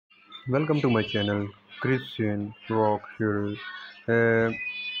Welcome to my channel, Christian Rock here. A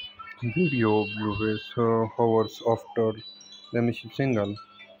video Blueface hours after the mission single.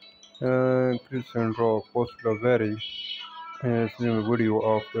 Christian Rock posted a very slim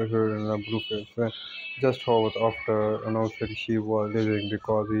video after her in a Blueface. Just hours after announcing she was leaving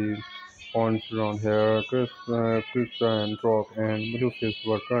because he wants around here. Christian Rock and Blueface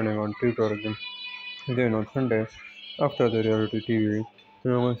were turning on Twitter again. Then on Sunday, after the reality TV,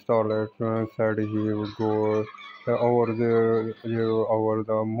 starlet said he would go over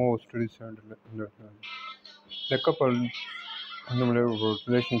the most recent the couple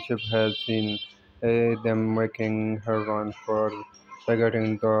relationship has seen them making her run for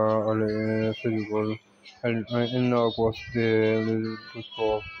getting the physical and in August they will to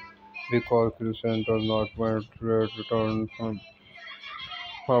stop because Christian does not want to return from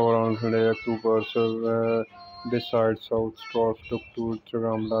around late October, so besides South Stars took to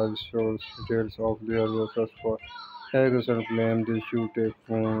Instagram live shows details of their versus for Ferguson claimed they shoot a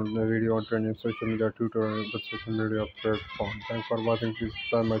phone the video on trending social media Twitter and the social media platform. Thanks for watching. Please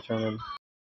subscribe my channel.